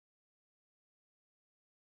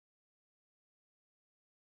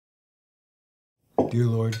Dear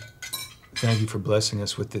Lord, thank you for blessing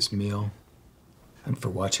us with this meal and for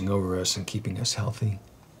watching over us and keeping us healthy.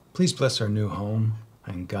 Please bless our new home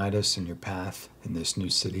and guide us in your path in this new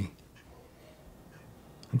city.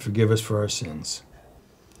 And forgive us for our sins.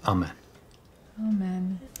 Amen.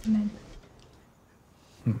 Amen. Amen.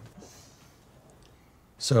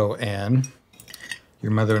 So, Anne,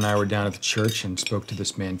 your mother and I were down at the church and spoke to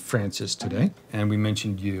this man, Francis, today. And we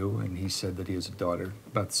mentioned you, and he said that he has a daughter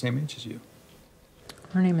about the same age as you.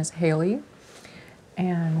 Her name is Haley,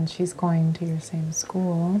 and she's going to your same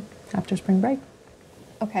school after spring break.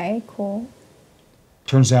 Okay, cool.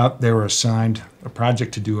 Turns out they were assigned a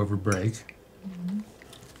project to do over break.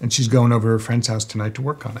 And she's going over to her friend's house tonight to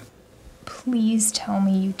work on it. Please tell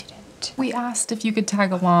me you didn't. We asked if you could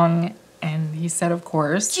tag along, and he said of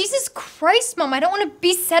course. Jesus Christ, Mom, I don't want to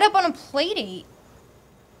be set up on a play date.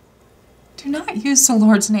 Do not use the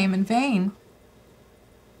Lord's name in vain.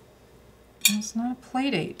 It's not a play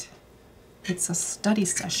date. It's a study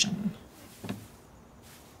session.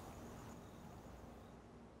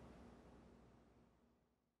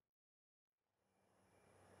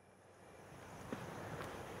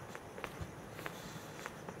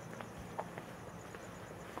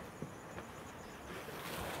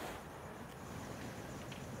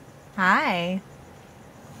 Hi.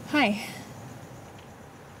 Hi.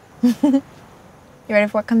 You ready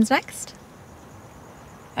for what comes next?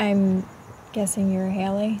 I'm guessing you're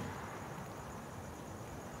Haley.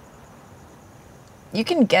 You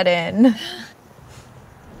can get in.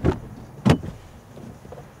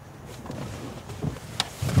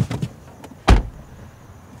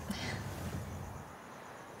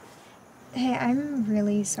 Hey, I'm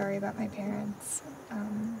really sorry about my parents.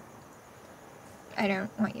 I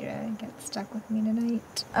don't want you to get stuck with me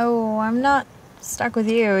tonight. Oh, I'm not stuck with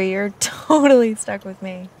you. You're totally stuck with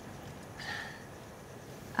me.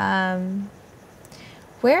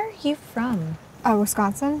 Where are you from?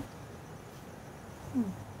 Wisconsin?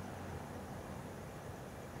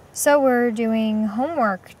 So we're doing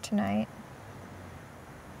homework tonight.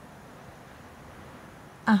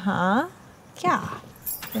 Uh-huh. Yeah.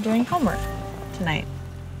 We're doing homework tonight.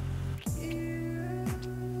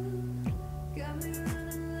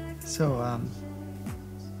 So,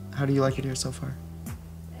 how do you like it here so far?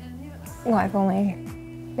 Well, I've only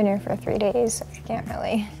been here for 3 days, so I can't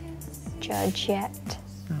really judge yet.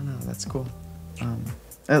 No, that's cool.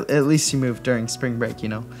 At least you moved during spring break, you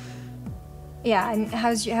know? Yeah, and how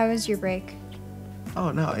was your break?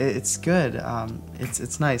 Oh, no, it's good.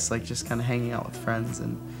 It's nice, like, just kind of hanging out with friends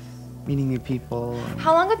and meeting new people. And...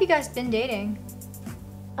 How long have you guys been dating?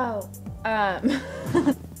 Oh,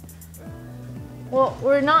 well,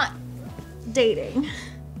 we're not dating.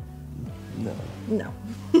 No. No.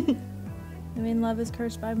 I mean, love is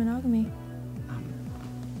cursed by monogamy.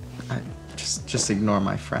 I just ignore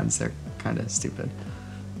my friends. They're kind of stupid.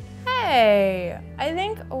 Hey, I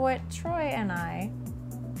think what Troy and I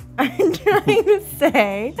are trying to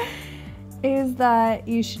say is that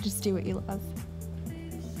you should just do what you love.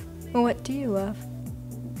 What do you love?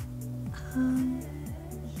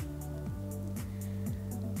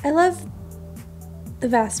 I love the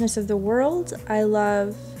vastness of the world. I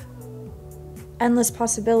love endless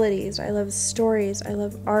possibilities. I love stories. I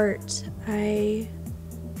love art. I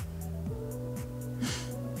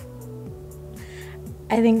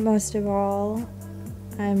think most of all,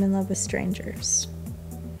 I'm in love with strangers.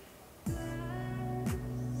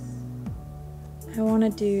 I want to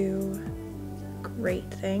do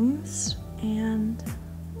great things, and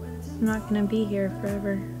I'm not going to be here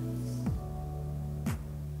forever.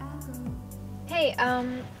 Hey,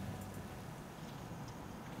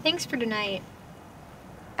 thanks for tonight.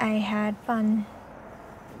 I had fun.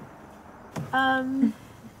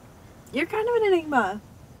 You're kind of an enigma.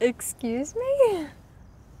 Excuse me?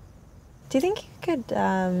 Do you think you could,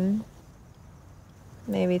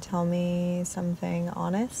 maybe tell me something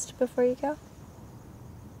honest before you go?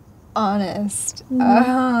 Honest.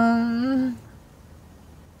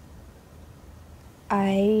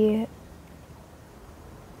 I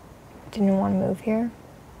didn't want to move here.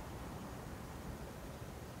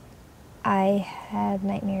 I had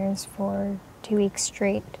nightmares for 2 weeks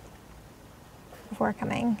straight before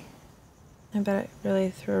coming. I bet it really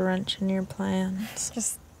threw a wrench in your plans.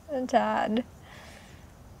 Just a tad.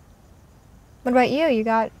 What about you? You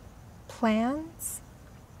got plans?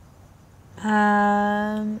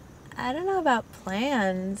 I don't know about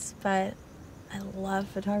plans, but I love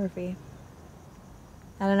photography.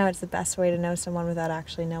 I don't know, it's the best way to know someone without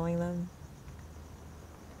actually knowing them.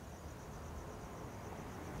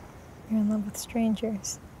 You're in love with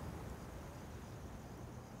strangers.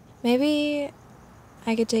 Maybe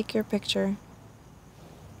I could take your picture.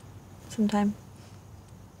 sometime.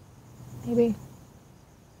 Maybe.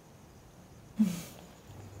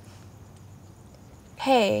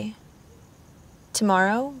 Hey,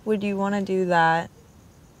 tomorrow, would you want to do that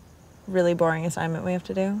really boring assignment we have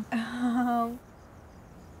to do?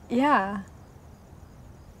 Yeah.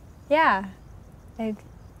 Yeah. I'd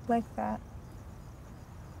like that.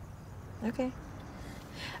 Okay.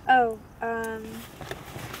 Oh,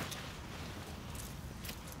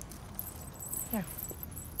 yeah.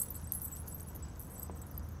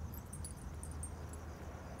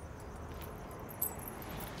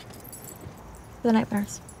 The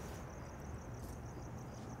nightmares.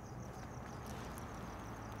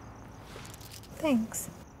 Thanks.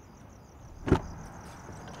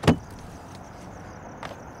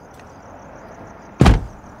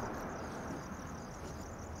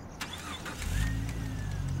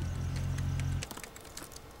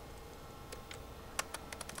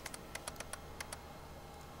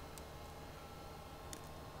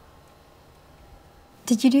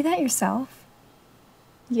 Did you do that yourself?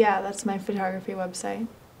 Yeah, that's my photography website.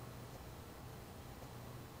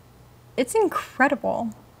 It's incredible.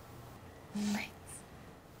 Nice.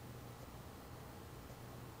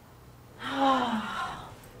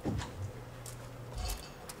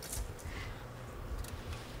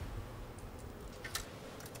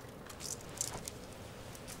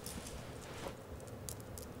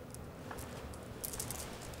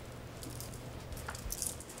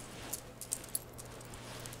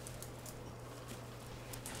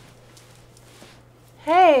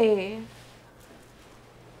 Hey!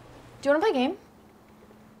 Do you want to play a game?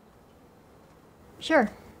 Sure.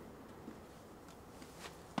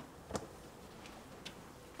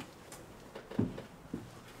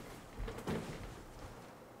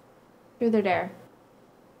 Truth or dare?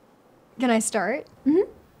 Can I start? Mm-hmm.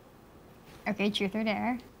 Okay, truth or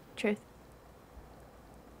dare. Truth.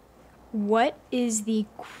 What is the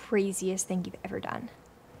craziest thing you've ever done?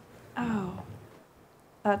 Oh.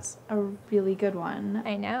 That's a really good one.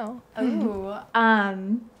 I know. Ooh.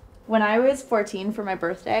 When I was 14 for my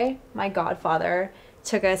birthday, my godfather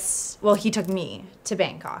took us, well, he took me to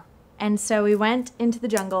Bangkok. And so we went into the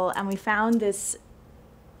jungle and we found this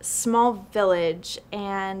small village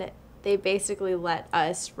and they basically let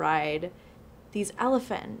us ride these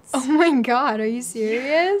elephants. Oh my god, are you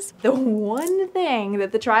serious? The one thing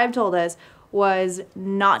that the tribe told us was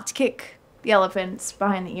not to kick the elephants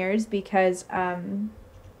behind the ears because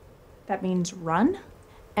that means run.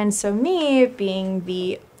 And so me, being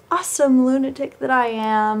the awesome lunatic that I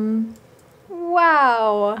am...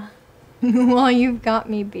 Wow. Well, you've got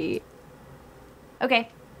me beat. Okay.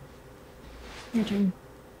 Your turn.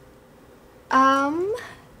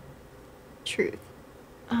 Truth.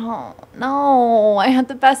 Oh, no. I had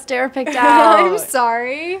the best dare picked out. I'm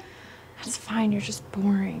sorry. That's fine. You're just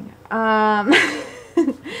boring.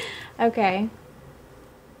 Okay.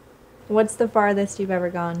 What's the farthest you've ever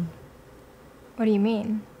gone? What do you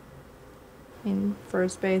mean? In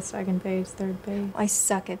first base, second base, third base. I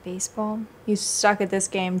suck at baseball. You suck at this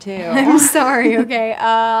game, too. I'm sorry, okay.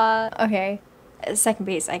 Okay. Second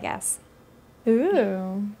base, I guess.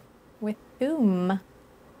 Ooh. With whom?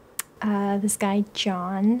 This guy,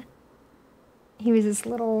 John. He was this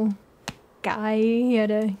little guy. He had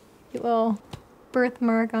a little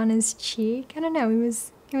birthmark on his cheek. I don't know, he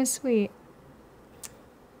was sweet.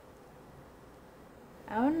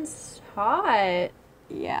 Sounds hot.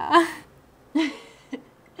 Yeah.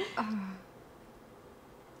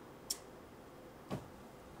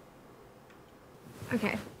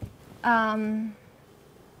 Okay.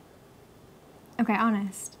 Okay,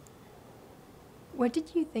 honest. What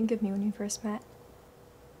did you think of me when we first met?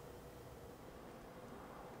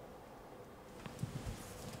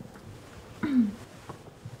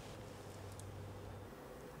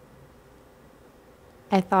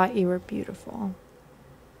 I thought you were beautiful.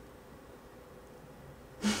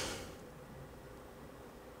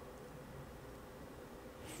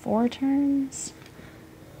 Four terms?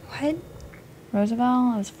 What?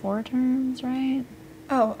 Roosevelt, it was 4 terms, right?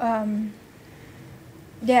 Oh,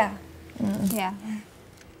 yeah. Yeah.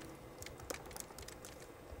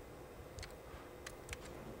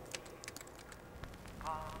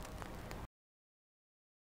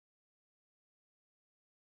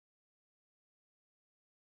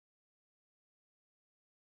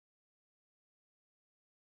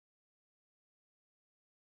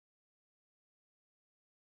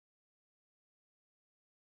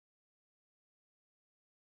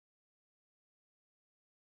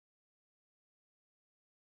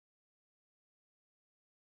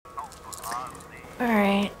 All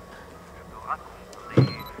right.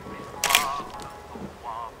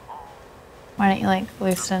 Why don't you like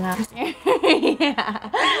loosen up?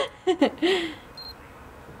 Yeah.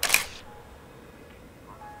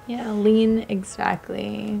 Yeah, lean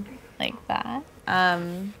exactly like that.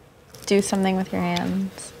 Do something with your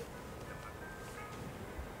hands.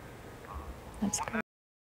 That's good.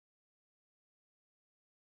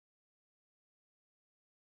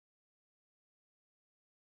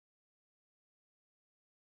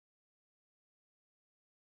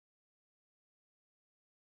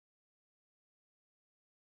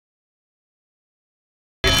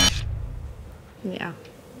 Yeah.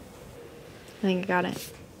 I think I got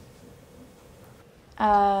it.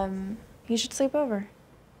 You should sleep over.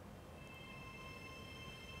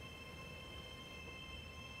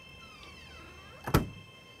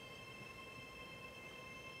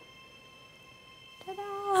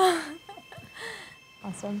 Ta-da!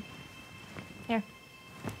 Awesome. Here.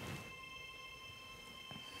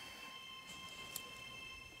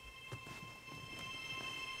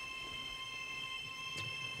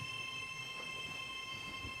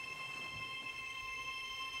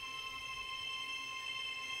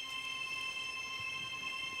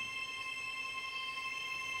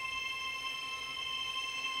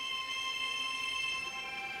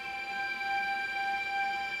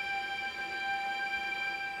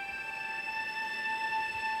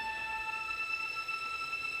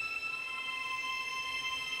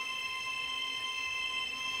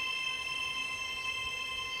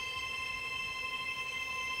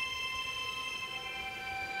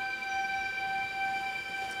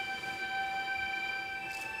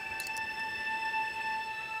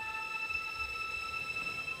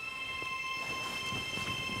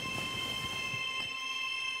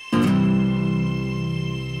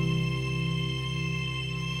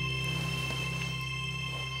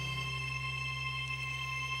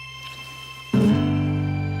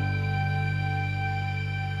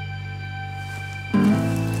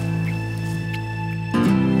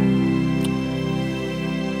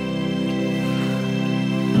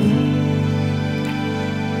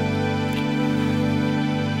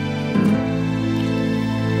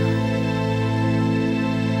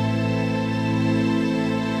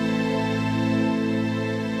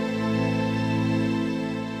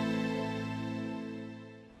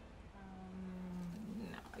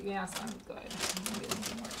 Yeah, sounds good.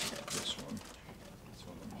 This one.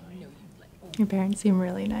 Your parents seem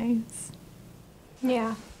really nice.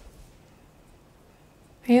 Yeah.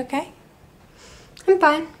 Are you okay? I'm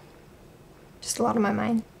fine. Just a lot on my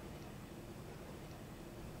mind.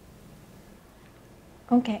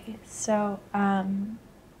 Okay, so, I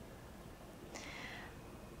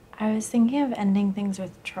was thinking of ending things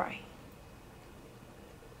with Troy.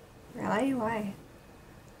 Really? Why?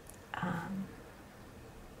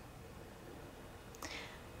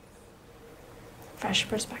 Fresh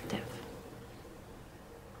perspective.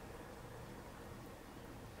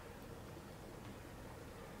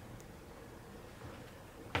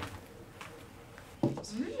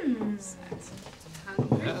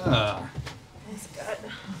 Yeah. That's good.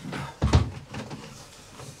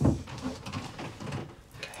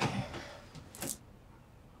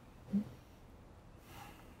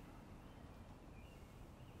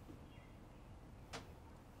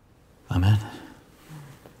 I'm in.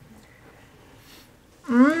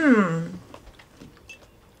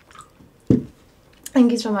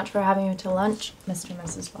 Thank you so much for having me to lunch, Mr. and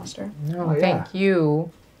Mrs. Foster. No, thank you.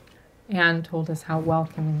 Anne told us how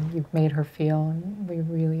welcoming you've made her feel, and we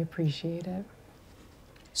really appreciate it.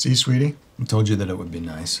 See, sweetie? I told you that it would be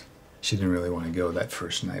nice. She didn't really want to go that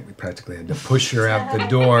first night. We practically had to push her out the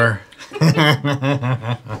door.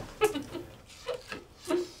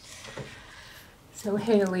 So,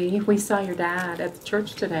 Haley, we saw your dad at the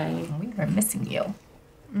church today. We were missing you.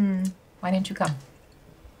 Why didn't you come?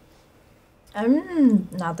 I'm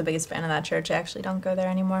not the biggest fan of that church. I actually don't go there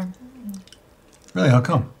anymore. Really, how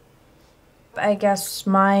come? I guess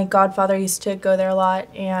my godfather used to go there a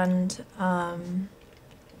lot, and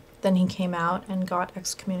then he came out and got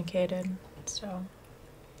excommunicated. So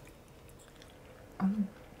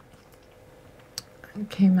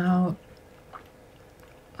Came out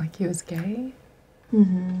like he was gay?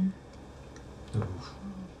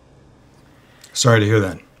 Sorry to hear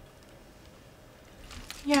that.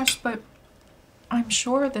 Yes, but I'm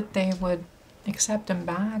sure that they would accept him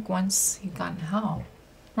back once he got help,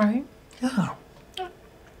 right? Yeah.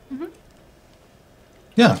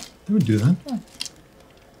 Yeah, they would do that.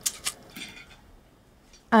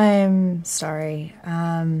 I'm sorry.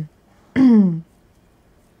 I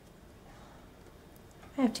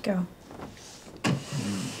have to go.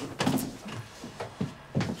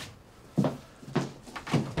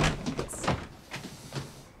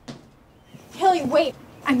 wait.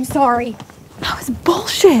 I'm sorry. That was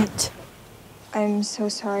bullshit. I'm so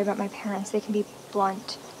sorry about my parents. They can be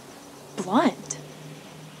blunt. Blunt?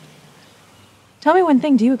 Tell me one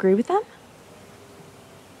thing, do you agree with them?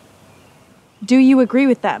 Do you agree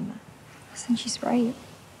with them? Listen, she's right.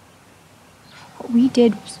 What we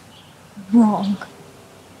did was wrong.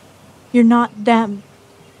 You're not them.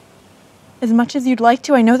 As much as you'd like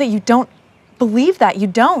to, I know that you don't believe that. You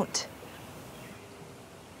don't.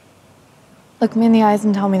 Look me in the eyes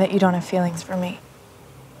and tell me that you don't have feelings for me.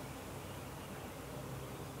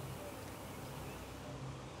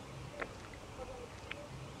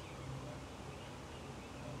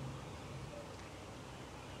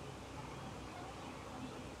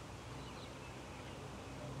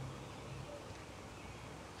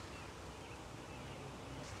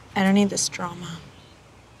 I don't need this drama.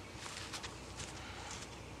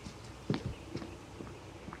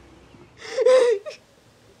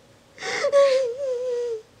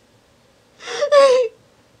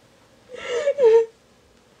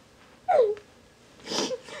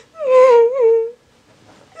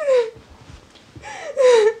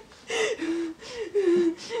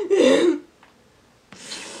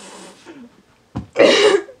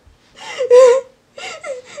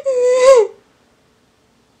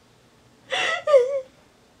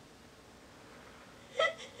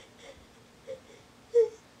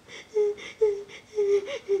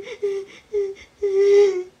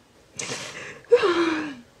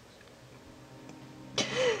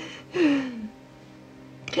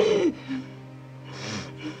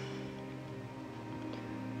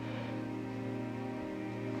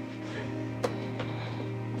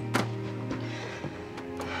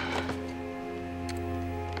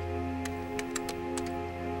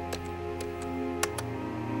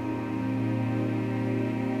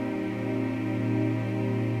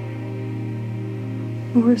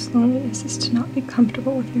 The worst loneliness is to not be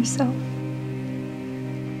comfortable with yourself.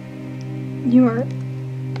 You are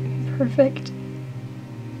perfect,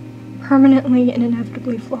 permanently and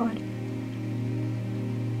inevitably flawed.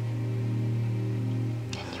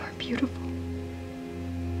 And you are beautiful.